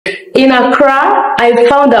In Accra, I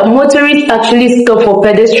found that motorists actually stop for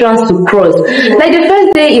pedestrians to cross. Like the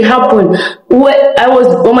first day it happened, I was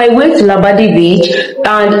on my way to Labadi Beach,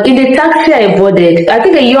 and in the taxi I boarded, I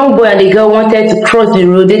think a young boy and a girl wanted to cross the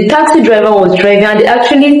road. The taxi driver was driving, and they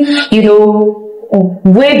actually,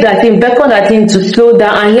 waved at him, beckoned at him to slow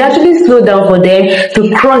down, and he actually slowed down for them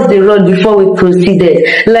to cross the road before we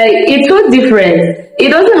proceeded. Like, it's so different. It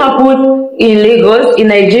doesn't happen in Lagos. In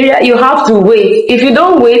Nigeria, you have to wait. If you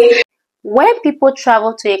don't wait, when people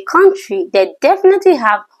travel to a country, they definitely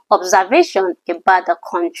have observation about the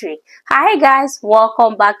country. Hi guys,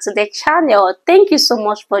 welcome back to the channel. Thank you so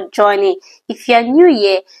much for joining. If you're new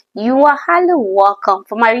here, you are highly welcome.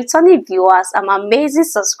 For my returning viewers, I'm an amazing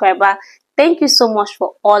subscriber. Thank you so much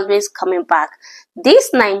for always coming back. This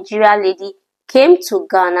Nigerian lady came to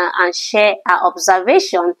Ghana and shared her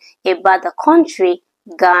observation about the country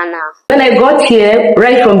Ghana. When I got here,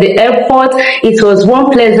 right from the airport, it was one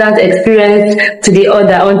pleasant experience to the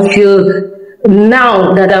other until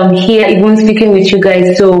now that I'm here even speaking with you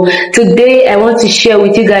guys. So today I want to share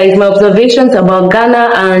with you guys my observations about Ghana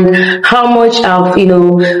and how much I've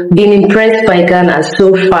been impressed by Ghana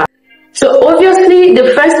so far. So obviously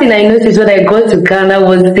the first thing I noticed when I got to Ghana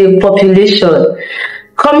was the population.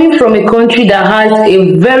 Coming from a country that has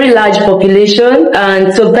a very large population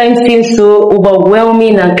and sometimes seems so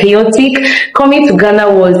overwhelming and chaotic, coming to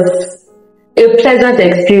Ghana was a pleasant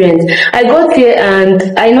experience. I got here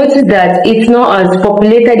and I noticed that it's not as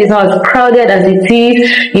populated, it's not as crowded as it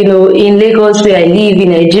is, in Lagos where I live,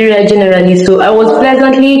 in Nigeria generally. So I was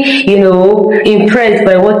pleasantly, impressed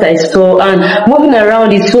by what I saw. And moving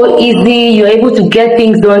around is so easy. You're able to get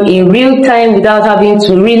things done in real time without having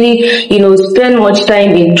to really, spend much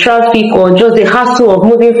time in traffic or just the hassle of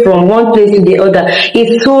moving from one place to the other.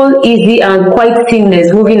 It's so easy and quite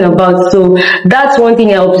seamless moving about. So that's one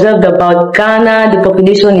thing I observed about Ghana. The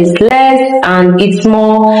population is less and it's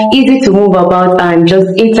more easy to move about and just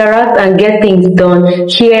interact and get things done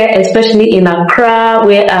here, especially in Accra,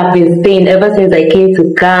 where I've been staying ever since I came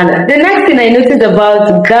to Ghana. The next thing I noticed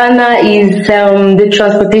about Ghana is the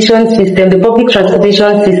transportation system, the public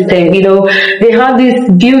transportation system. They have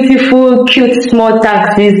these beautiful, cute, small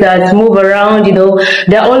taxis that move around.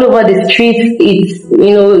 They're all over the streets. It's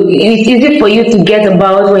easy for you to get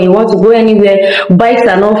about when you want to go anywhere. Bikes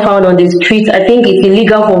are not found on the street. I think it's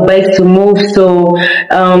illegal for bikes to move, so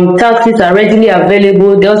taxis are readily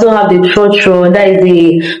available. They also have the trotro, that is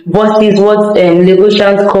the buses, what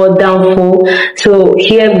Lagosians call downfall. So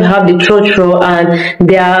here we have the trotro, and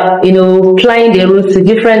they are plying the routes to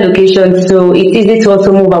different locations, so it's easy to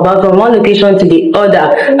also move about from one location to the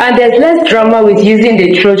other. And there's less drama with using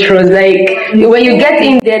the trotros. Like when you get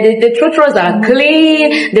in there, the trotros are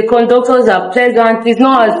clean, the conductors are pleasant. It's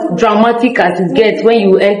not as dramatic as it gets when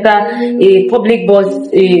you enter a public bus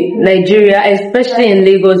in Nigeria, especially in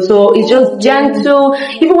Lagos. So it's just gentle.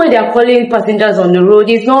 Even when they are calling passengers on the road,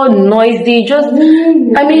 it's not noisy. Just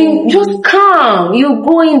calm. You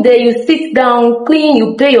go in there, you sit down, clean,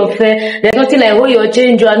 you pay your fare. There's nothing like, oh, your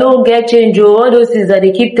change, I don't get change, all those things that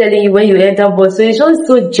they keep telling you when you enter bus. So it's just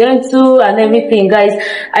so gentle and everything, guys.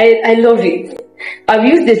 I love it. I've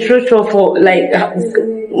used the trotro for like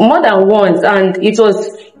more than once, and it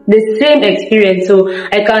was the same experience. So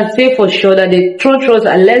I can say for sure that the trotros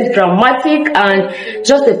are less dramatic and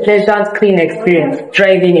just a pleasant, clean experience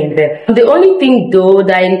driving in there. The only thing though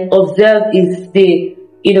that I observed is the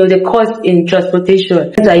cost in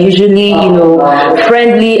transportation are usually,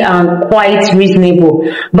 friendly and quite reasonable.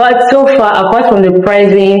 But so far, apart from the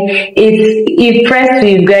pricing, it's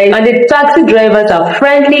impressive, guys. And the taxi drivers are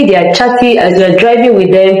friendly, they are chatty as you are driving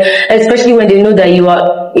with them, especially when they know that you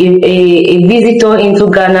are a visitor into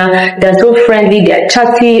Ghana. They're so friendly, they are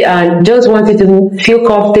chatty and just want you to feel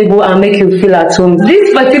comfortable and make you feel at home.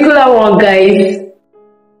 This particular one, guys,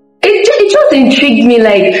 it just intrigued me,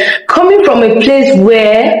 like coming from a place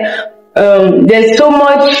where there's so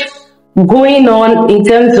much going on in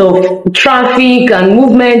terms of traffic and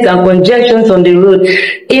movement and congestions on the road.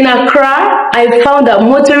 In Accra, I found that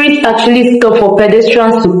motorists actually stop for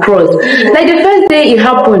pedestrians to cross. Like the first day it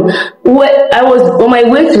happened, I was on my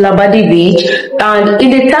way to Labadi Beach, and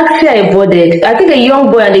in the taxi I boarded, I think a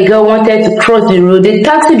young boy and a girl wanted to cross the road. The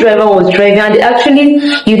taxi driver was driving, and they actually,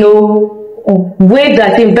 waved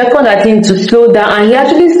at him, beckoned at him to slow down, and he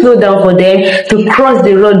actually slowed down for them to cross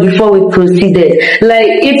the road before we proceeded. Like,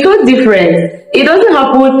 it's so different. It doesn't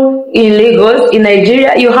happen in Lagos. In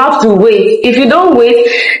Nigeria, you have to wait. If you don't wait,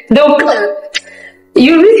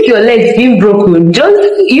 you risk your legs being broken. Just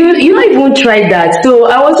you not even try that. So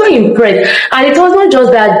I was so impressed. And it was not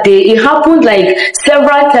just that day, it happened like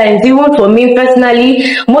several times, even for me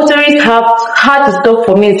personally. Motorists have had to stop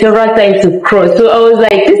for me several times to cross. So I was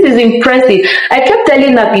like, this is impressive. I kept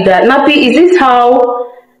telling Nappy that, Nappy, is this how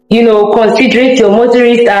considerate your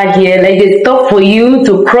motorists are here? Like, they stop for you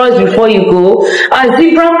to cross before you go. And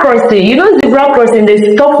zebra crossing, zebra crossing,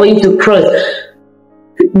 they stop for you to cross.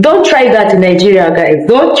 Don't try that in Nigeria, guys.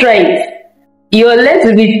 Don't try it. Your legs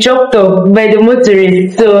will be chopped off by the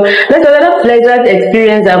motorists. So that's another pleasant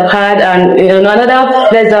experience I've had, and another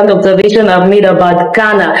pleasant observation I've made about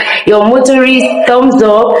Ghana. Your motorist, thumbs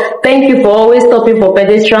up. Thank you for always stopping for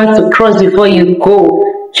pedestrians to cross before you go.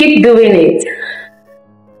 Keep doing it.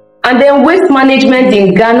 And then waste management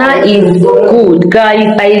in Ghana is good,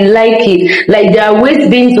 guys. I like it. Like, there are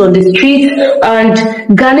waste bins on the streets, and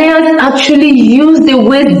Ghanaians actually use the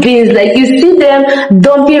waste bins. Like, you see them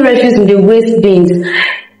dumping refuse in the waste bins.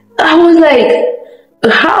 I was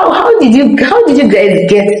like, how did you guys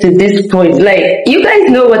get to this point? Like, you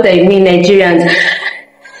guys know what I mean, Nigerians.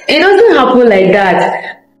 It doesn't happen like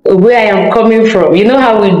that where I am coming from. You know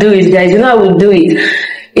how we do it, guys. You know how we do it.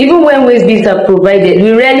 Even when waste bins are provided,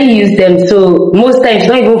 we rarely use them. So most times, we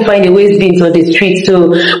don't even find the waste bins on the street. So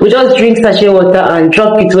we just drink sachet water and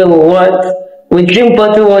drop it where we want. We drink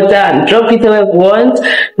bottled water and drop it where we want.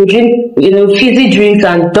 We drink, fizzy drinks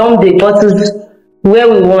and dump the bottles where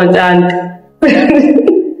we want. And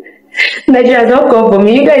Nigeria, don't come for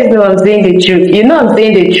me. You guys know I'm saying the truth. You know I'm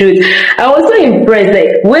saying the truth. I was so impressed.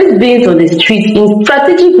 Like, waste bins on the streets in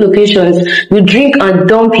strategic locations, you drink and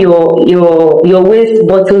dump your waste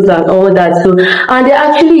bottles and all that. So, and they're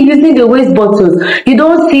actually using the waste bottles. You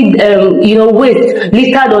don't see waste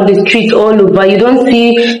littered on the streets all over. You don't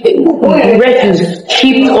see refuse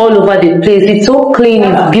shipped all over the place. It's so clean.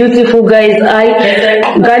 It's beautiful, guys.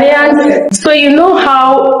 Ghanaians. So you know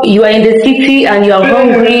how you are in the city and you are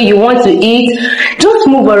hungry. You want to eat, just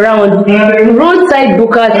move around. Roadside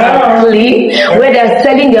bookers are clean. Where they're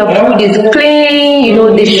selling their food is clean.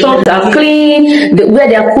 The shops are clean. Where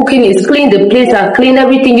they're cooking is clean. The places are clean.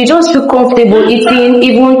 Everything. You just feel comfortable eating.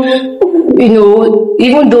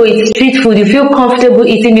 Even though it's street food, you feel comfortable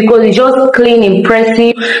eating because it's just clean,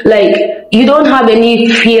 impressive. Like, you don't have any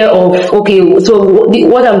fear of, okay, so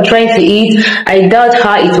what I'm trying to eat, I doubt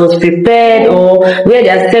how it was prepared, or where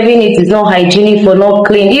they're serving it is not hygienic or not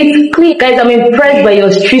clean. It's clean, guys. I'm impressed by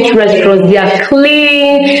your street restaurants. They are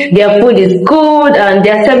clean, their food is good, and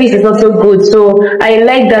their service is also good. So I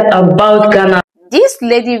like that about Ghana. This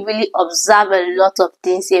lady really observed a lot of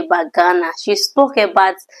things about Ghana. She spoke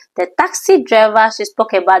about the taxi driver. She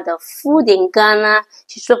spoke about the food in Ghana.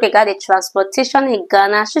 She spoke about the transportation in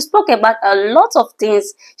Ghana. She spoke about a lot of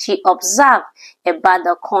things she observed about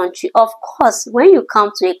the country. Of course, when you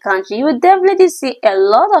come to a country, you will definitely see a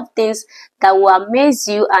lot of things that will amaze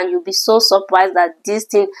you, and you'll be so surprised that this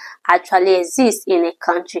thing actually exists in a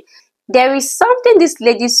country. There is something this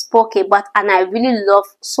lady spoke about and I really love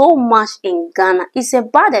so much in Ghana. It's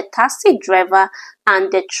about the taxi driver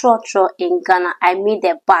and the trotro in Ghana. I mean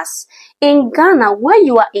the bus. In Ghana, when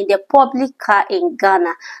you are in the public car in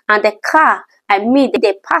Ghana and the car,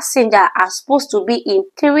 the passenger are supposed to be in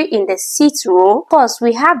three in the seat row, because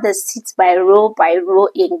we have the seats by row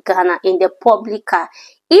in Ghana in the public car.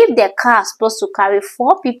 If the car is supposed to carry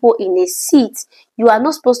 4 people in a seat, you are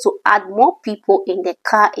not supposed to add more people in the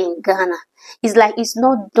car in Ghana. It's like it's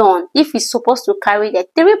not done. If it's supposed to carry the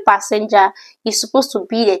 3 passenger, it's supposed to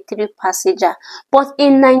be the 3 passenger. But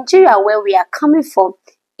in Nigeria, where we are coming from,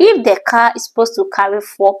 if the car is supposed to carry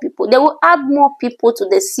 4 people, they will add more people to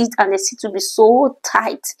the seat and the seat will be so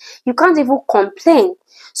tight. You can't even complain.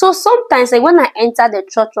 So sometimes, like when I enter the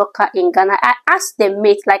trotro car in Ghana, I ask the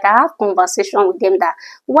mates, like I have conversation with them, that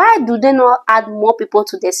why do they not add more people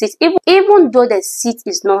to the seat? Even though the seat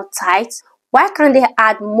is not tight, why can't they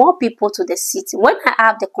add more people to the seat? When I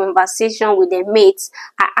have the conversation with the mates,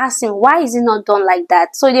 I ask him, why is it not done like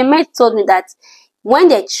that? So the mate told me that when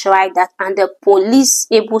they try that and the police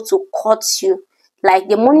able to cut you, like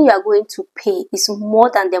the money you are going to pay is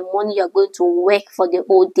more than the money you are going to work for the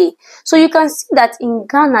whole day. So you can see that in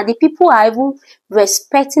Ghana, the people are even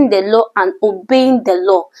respecting the law and obeying the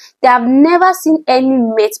law. They have never seen any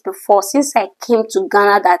mate before since I came to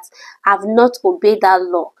Ghana that have not obeyed that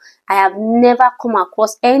law. I have never come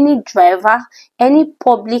across any driver, any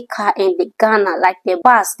public car in the Ghana, like the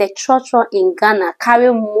bus, the trotro in Ghana, carry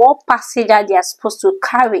more passenger they are supposed to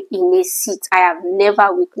carry in a seat. I have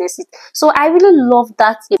never witnessed it. So I really love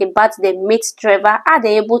that about the mate driver. Are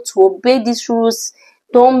they able to obey these rules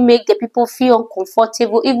Don't make the people feel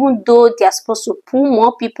uncomfortable. Even though they are supposed to put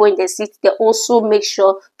more people in the seat, they also make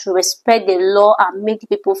sure to respect the law and make the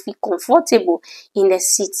people feel comfortable in the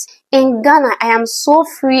seats. In Ghana, I am so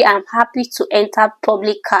free. I'm happy to enter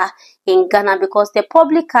public car in Ghana because the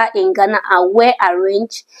public car in Ghana are well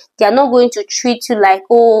arranged. They are not going to treat you like,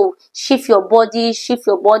 oh, shift your body.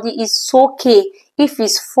 It's okay. If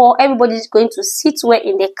it's for everybody is going to sit well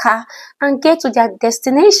in the car and get to their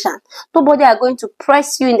destination. Nobody are going to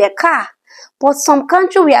press you in the car. But some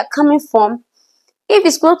country we are coming from, if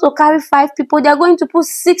it's going to carry 5 people, they are going to put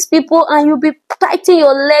 6 people and you'll be tightening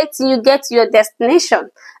your legs and you get to your destination.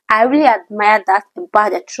 I really admire that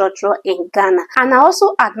about the trotro in Ghana. And I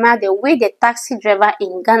also admire the way the taxi driver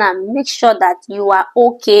in Ghana makes sure that you are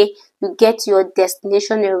okay, you get to your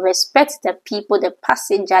destination, you respect the people, the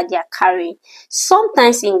passenger they are carrying.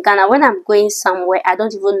 Sometimes in Ghana, when I'm going somewhere, I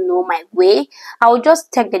don't even know my way. I will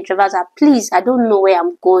just tell the drivers that, please, I don't know where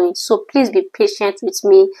I'm going, so please be patient with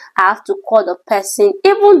me. I have to call the person,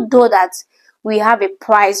 even though that we have a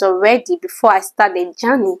price already before I start the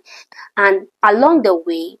journey. And along the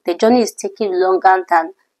way, the journey is taking longer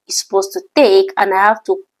than it's supposed to take, and I have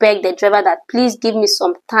to beg the driver that please give me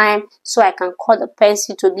some time so I can call the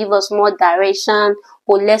person to give us more direction,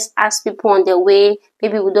 or let's ask people on the way.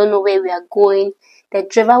 Maybe we don't know where we are going. The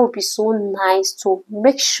driver will be so nice to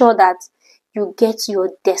make sure that you get to your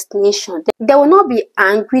destination. They will not be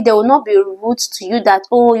angry, they will not be rude to you that,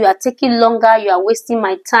 oh, you are taking longer, you are wasting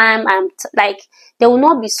my time. Like, they will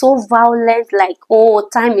not be so violent like, oh,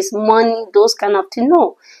 time is money, those kind of things.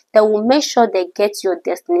 No, they will make sure they get to your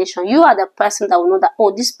destination. You are the person that will know that,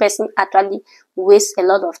 oh, this person actually wastes a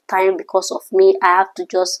lot of time because of me. I have to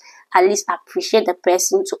just at least appreciate the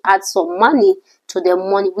person to add some money to the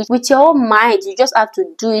money. With your own mind, you just have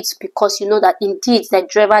to do it because you know that indeed the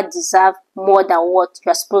driver deserves more than what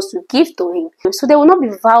you are supposed to give to him. So they will not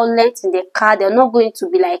be violent in the car. They're not going to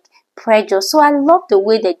be like pressure. So I love the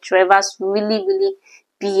way the drivers really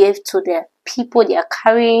behave to the people they are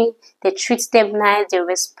carrying. They treat them nice, they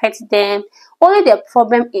respect them. Only the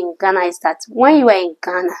problem in Ghana is that when you are in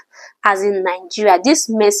Ghana, as in Nigeria, this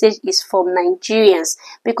message is from Nigerians,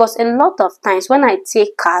 because a lot of times when I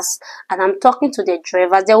take cars and I'm talking to the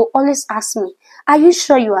drivers, they will always ask me, are you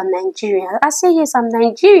sure you are Nigerian? I say, yes, I'm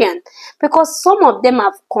Nigerian, because some of them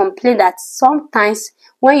have complained that sometimes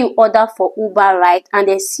when you order for Uber ride and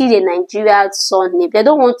they see the Nigerian surname, they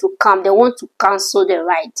don't want to come, they want to cancel the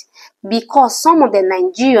ride. Because some of the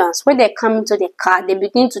Nigerians, when they come into the car, they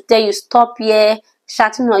begin to tell you, stop here,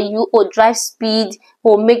 shouting on you, or drive speed,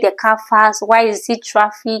 or make the car fast, why is it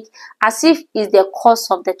traffic, as if it's the cause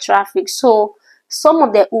of the traffic. So some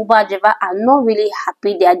of the Uber drivers are not really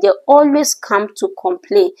happy there. They always come to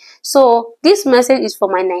complain. So this message is for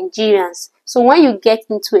my Nigerians. So when you get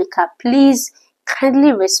into a car, please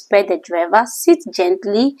kindly respect the driver, sit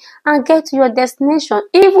gently and get to your destination.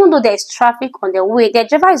 Even though there is traffic on the way, the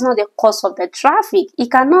driver is not the cause of the traffic. He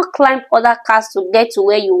cannot climb other cars to get to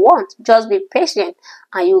where you want. Just be patient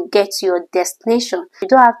and you get to your destination. You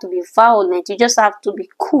don't have to be violent. You just have to be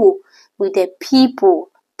cool with the people.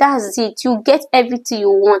 That's it. You get everything you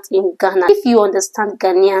want in Ghana. If you understand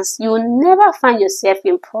Ghanaians, you will never find yourself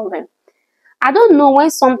in problem. I don't know,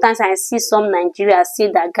 when sometimes I see some Nigerians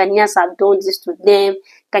say that Ghanaians have done this to them,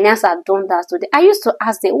 Ghanaians have done that to them. I used to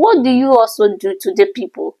ask them, what do you also do to the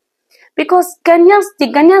people? Because the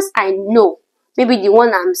Ghanaians I know, maybe the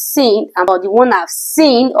one I'm seeing, or the one I've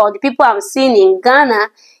seen, or the people I'm seeing in Ghana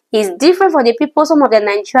is different from the people some of the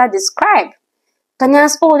Nigerians describe.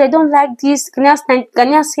 Ghanaians, oh, they don't like this.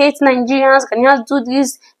 Ghanaians hate Nigerians. Ghanaians do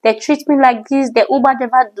this. They treat me like this. The Uber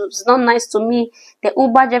driver is not nice to me. The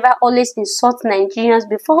Uber driver always insults Nigerians.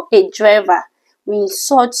 Before a driver will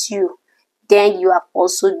insult you, then you have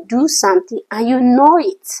also do something and you know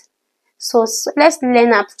it. So let's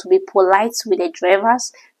learn how to be polite with the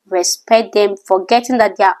drivers, respect them, forgetting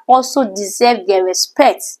that they are also deserve their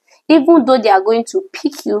respect. Even though they are going to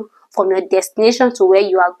pick you from your destination to where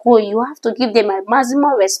you are going, you have to give them a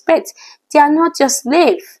maximum respect. They are not your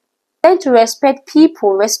slave. Learn to respect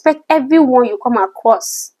people, respect everyone you come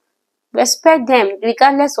across. Respect them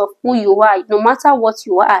regardless of who you are, no matter what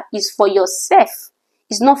you are. It's for yourself.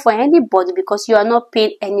 It's not for anybody, because you are not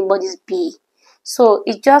paying anybody's bill. So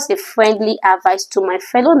it's just a friendly advice to my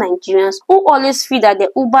fellow Nigerians who always feel that the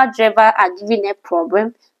Uber driver are giving a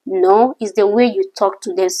problem. No, it's the way you talk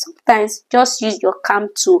to them. Sometimes just use your calm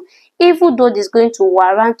too. Even though there's going to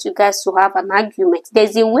warrant you guys to have an argument,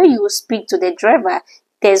 there's a way you speak to the driver.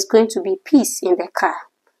 There's going to be peace in the car.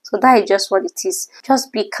 So that is just what it is.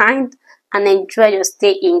 Just be kind and enjoy your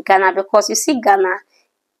stay in Ghana, because you see, Ghana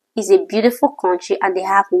is a beautiful country and they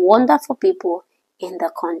have wonderful people in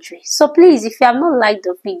the country. So please, if you have not liked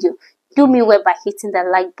the video, do me well by hitting the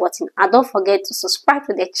like button, and don't forget to subscribe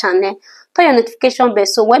to the channel, turn your notification bell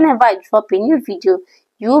so whenever I drop a new video,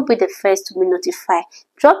 you will be the first to be notified.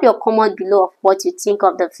 Drop your comment below of what you think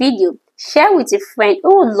of the video. Share with a friend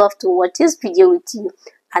who would love to watch this video with you,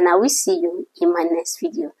 and I will see you in my next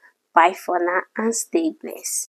video. Bye for now and stay blessed.